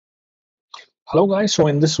Hello guys, so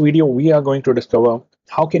in this video we are going to discover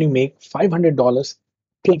how can you make $500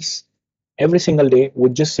 plus every single day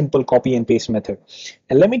with just simple copy and paste method.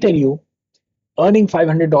 And let me tell you, earning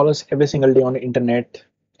 $500 every single day on the internet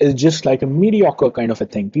is just like a mediocre kind of a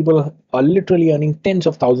thing. People are literally earning tens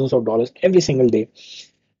of thousands of dollars every single day,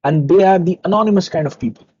 and they are the anonymous kind of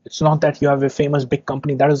people. It's not that you have a famous big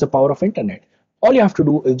company. That is the power of internet. All you have to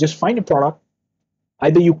do is just find a product.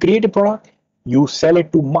 Either you create a product, you sell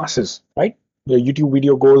it to masses, right? Your YouTube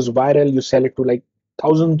video goes viral, you sell it to like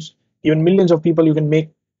thousands, even millions of people, you can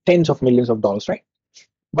make tens of millions of dollars, right?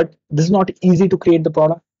 But this is not easy to create the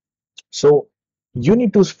product. So you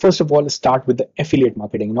need to first of all start with the affiliate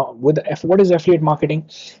marketing. Now, with the what is affiliate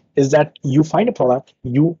marketing? Is that you find a product,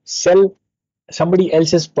 you sell somebody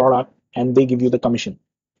else's product, and they give you the commission.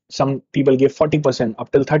 Some people give 40%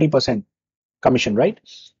 up till 30% commission, right?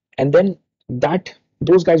 And then that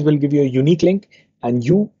those guys will give you a unique link, and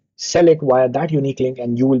you sell it via that unique link,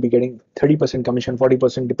 and you will be getting 30% commission,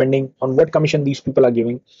 40% depending on what commission these people are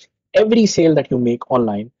giving. Every sale that you make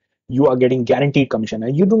online, you are getting guaranteed commission,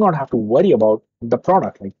 and you do not have to worry about the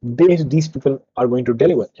product. Like these people are going to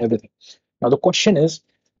deliver everything. Now the question is,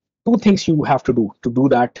 two things you have to do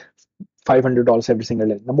that $500 every single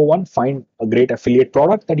day. Number one, find a great affiliate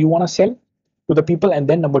product that you want to sell to the people, and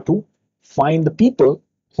then number two, find the people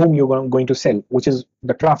whom you're going to sell, which is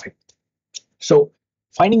the traffic. So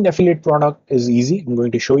finding the affiliate product is easy. I'm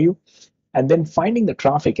going to show you, and then finding the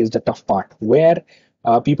traffic is the tough part, where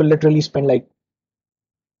people literally spend like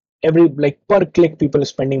every like per click, people are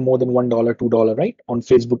spending more than $1, $2, right? On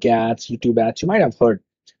Facebook ads, YouTube ads. You might have heard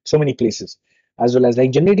so many places, as well as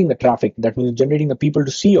like generating the traffic. That means generating the people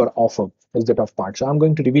to see your offer is the tough part. So I'm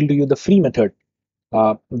going to reveal to you the free method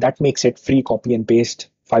that makes it free copy and paste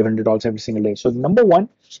 $500 every single day. So number one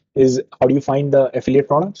is, how do you find the affiliate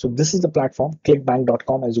product? So this is the platform,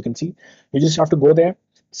 clickbank.com. As you can see, you just have to go there,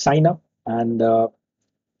 sign up, and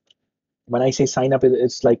when I say sign up,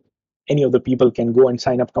 it's like any of the people can go and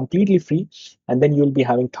sign up completely free, and then you'll be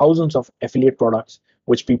having thousands of affiliate products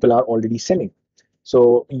which people are already selling.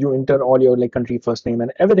 So you enter all your like country, first name,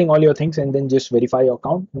 and everything, all your things, and then just verify your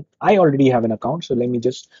account. I already have an account, so let me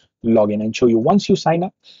just log in and show you. Once you sign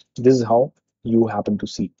up, this is how you happen to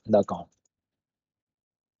see the account.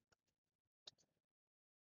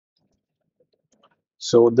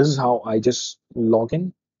 So this is how I just log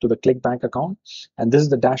in to the ClickBank account, and this is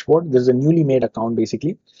the dashboard. This is a newly made account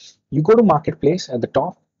basically. You go to marketplace at the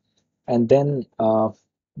top, and then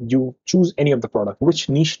you choose any of the product. Which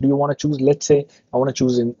niche do you want to choose? Let's say I want to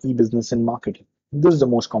choose in e-business and marketing. This is the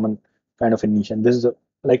most common kind of a niche, and this is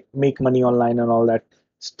like make money online and all that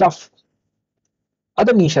stuff.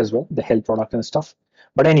 Other niche as well, the health product and stuff.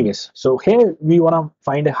 But anyways, so here we want to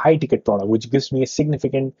find a high ticket product which gives me a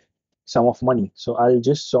significant sum of money. So I'll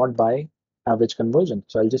just sort by average conversion.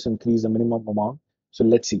 So I'll just increase the minimum amount. So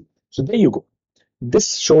let's see. So there you go.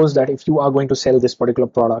 This shows that if you are going to sell this particular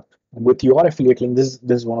product with your affiliate link, this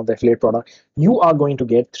is one of the affiliate product, you are going to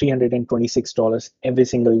get $326 every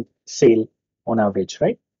single sale on average,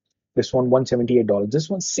 right? This one $178, this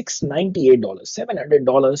one $698,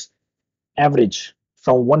 $700 average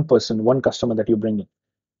from one person, one customer that you bring in.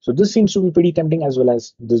 So this seems to be pretty tempting, as well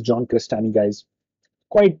as this John Crestani guy is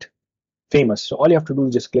quite famous. So all you have to do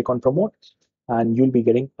is just click on promote, and you'll be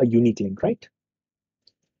getting a unique link, right?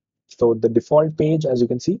 So the default page, as you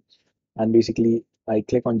can see, and basically I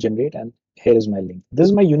click on generate, and here is my link. This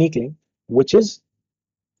is my unique link, which is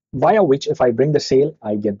via which if I bring the sale,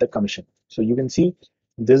 I get the commission. So you can see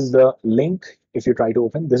this is the link. If you try to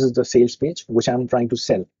open, this is the sales page which I'm trying to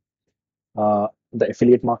sell. The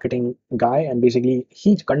affiliate marketing guy, and basically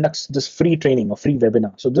he conducts this free training or free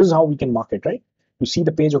webinar. So this is how we can market, right? You see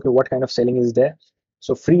the page, okay, what kind of selling is there?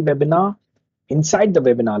 So free webinar. Inside the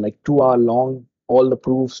webinar, like 2 hour long, all the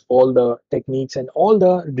proofs, all the techniques, and all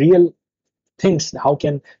the real things, how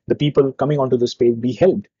can the people coming onto this page be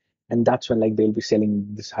helped? And that's when like they'll be selling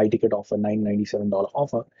this high ticket offer, $997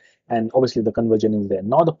 offer, and obviously the conversion is there.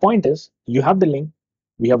 Now the point is, you have the link,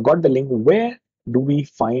 we have got the link. Where do we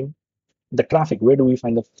find the traffic? Where do we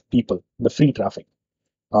find the people, the free traffic?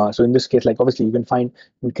 So in this case, like obviously you can find,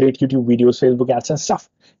 we create YouTube videos, Facebook ads and stuff,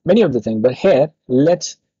 many of the things. But here,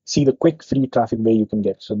 let's see the quick free traffic where you can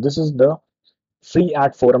get. So this is the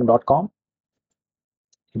freeadforum.com.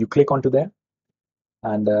 You click onto there,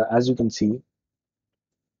 and as you can see,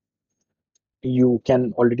 you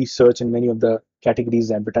can already search in many of the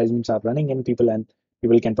categories advertisements are running, and people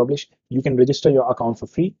can publish. You can register your account for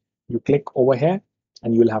free. You click over here,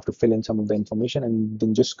 and you will have to fill in some of the information, and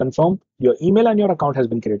then just confirm your email and your account has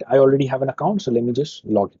been created. I already have an account, so let me just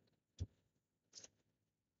log in.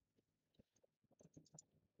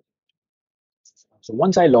 So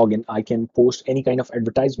once I log in, I can post any kind of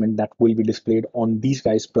advertisement that will be displayed on these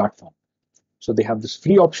guys' platform. So they have this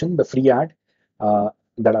free option, the free ad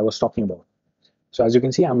that I was talking about. So as you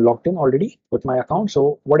can see, I'm logged in already with my account.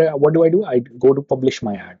 So what do I do? I go to publish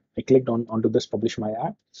my ad. I clicked onto this publish my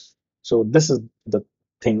ad. So this is the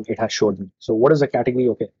thing it has showed me. So what is the category?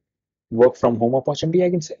 Okay, work from home opportunity. I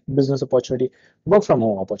can say business opportunity, work from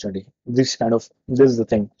home opportunity. This is the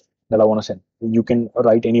thing that I want to send. You can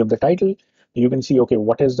write any of the title. You can see okay,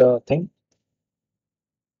 what is the thing?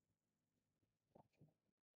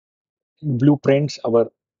 Blueprints.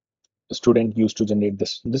 Our student used to generate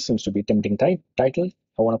this. This seems to be tempting title.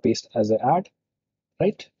 I want to paste as an ad,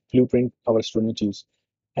 right? Blueprint our students use,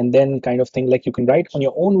 and then kind of thing like you can write on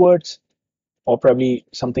your own words or probably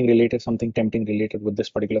something related, something tempting related with this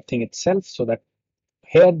particular thing itself, so that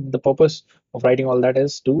here the purpose of writing all that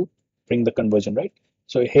is to bring the conversion, right?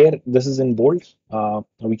 So here this is in bold.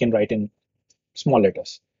 We can write in small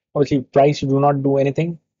letters. Obviously, price you do not do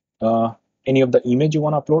anything. Uh, any of the image you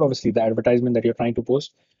want to upload, obviously the advertisement that you're trying to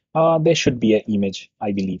post, there should be an image,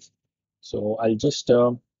 I believe. So I'll just,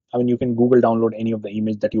 I mean, you can Google download any of the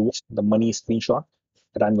image that you want, the money screenshot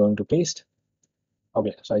that I'm going to paste.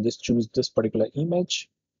 Okay, so I just choose this particular image,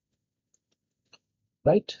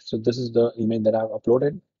 right? So this is the image that I've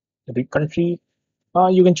uploaded. Every country,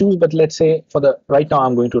 you can choose, but let's say for the right now,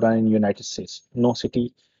 I'm going to run in United States. No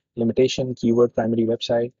city limitation, keyword, primary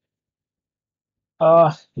website.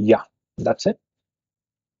 Yeah, that's it.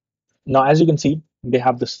 Now, as you can see, they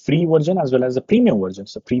have this free version as well as the premium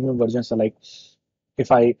versions. The premium versions are like,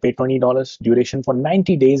 if I pay $20 duration for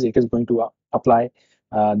 90 days, it is going to apply.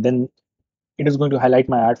 Then it is going to highlight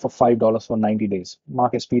my ad for $5 for 90 days.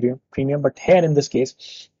 Mark as premium. But here in this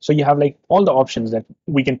case, so you have like all the options that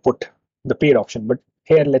we can put the paid option. But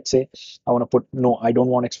here, let's say I want to put, no, I don't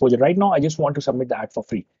want exposure right now. I just want to submit the ad for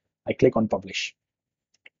free. I click on publish.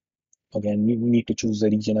 Again, we need to choose the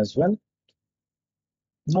region as well.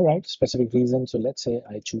 All right, specific reason. So let's say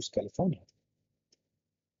I choose California.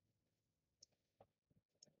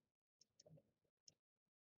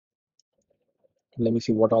 Let me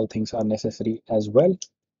see what all things are necessary as well.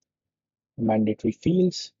 Mandatory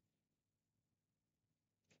fields.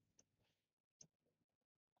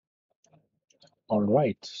 All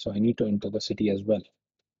right, so I need to enter the city as well.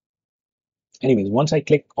 Anyways, once I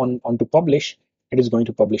click on to publish, it is going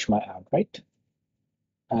to publish my ad, right?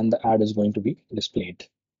 And the ad is going to be displayed.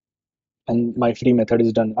 And my free method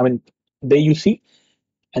is done. I mean, there you see,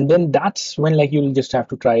 and then that's when like you'll just have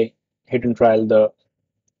to try hit and trial the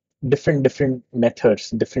different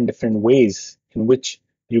methods, different ways in which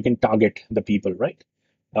you can target the people, right?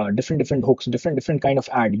 Different hooks, different kind of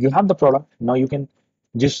ad. You have the product now. You can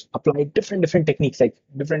just apply different techniques, like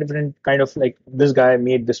different kind of like this guy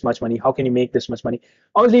made this much money. How can you make this much money?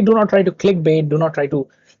 Obviously, do not try to clickbait. Do not try to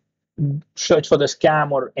search for the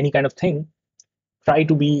scam or any kind of thing. Try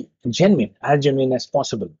to be genuine, as genuine as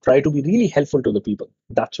possible. Try to be really helpful to the people.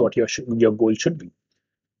 That's what your goal should be.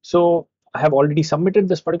 So I have already submitted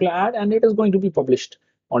this particular ad and it is going to be published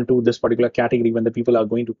onto this particular category when the people are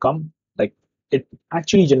going to come. Like it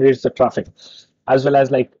actually generates the traffic as well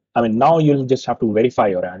as like, I mean, now you'll just have to verify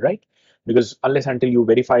your ad, right? Because unless until you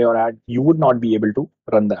verify your ad, you would not be able to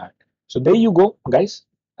run the ad. So there you go, guys.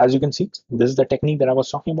 As you can see, this is the technique that I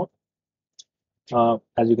was talking about.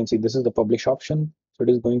 As you can see, this is the publish option. So it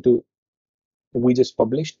is going to, we just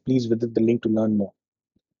published. Please visit the link to learn more.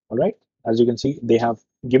 All right, as you can see, they have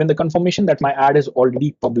given the confirmation that my ad is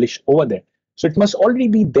already published over there, so it must already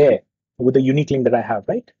be there with the unique link that I have,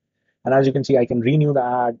 right? And as you can see, I can renew the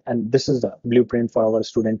ad, and this is the blueprint for our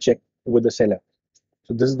student check with the seller.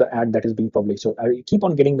 So this is the ad that is being published. So I keep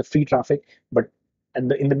on getting the free traffic, but in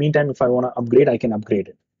the meantime, if I want to upgrade, I can upgrade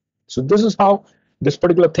it. So this is how this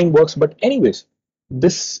particular thing works. But anyways,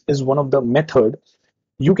 this is one of the method.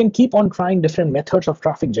 You can keep on trying different methods of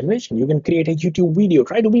traffic generation. You can create a YouTube video,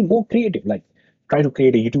 try to be more creative, like try to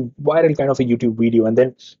create a YouTube viral kind of a YouTube video, and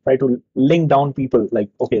then try to link down people like,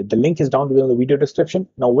 okay, the link is down below in the video description.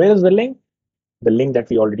 Now where is the link? The link that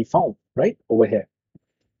we already found right over here.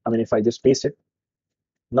 I mean, if I just paste it,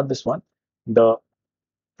 not this one, the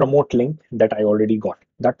promote link that I already got,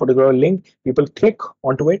 that particular link, people click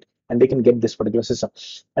onto it and they can get this particular system.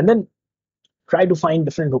 And then try to find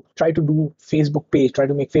different hook, try to do Facebook page, try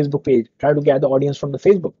to make Facebook page, try to gather audience from the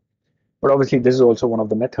Facebook. But obviously this is also one of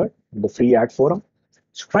the method, the free ad forum.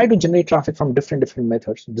 So try to generate traffic from different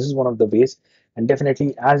methods. This is one of the ways. And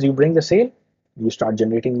definitely as you bring the sale, you start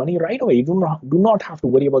generating money right away. You do not have to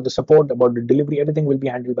worry about the support, about the delivery. Everything will be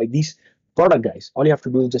handled by these product guys. All you have to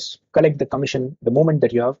do is just collect the commission the moment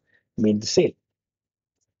that you have made the sale.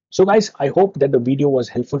 So guys, I hope that the video was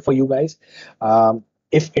helpful for you guys.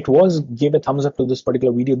 If it was, give a thumbs up to this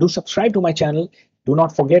particular video. Do subscribe to my channel. Do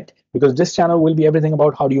not forget, because this channel will be everything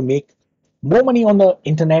about how do you make more money on the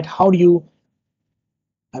internet, how do you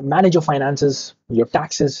manage your finances, your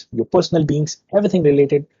taxes, your personal beings, everything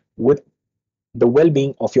related with the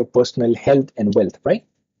well-being of your personal health and wealth, right?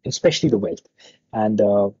 Especially the wealth. And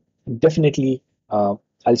definitely, I'll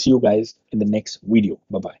see you guys in the next video.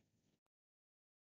 Bye bye.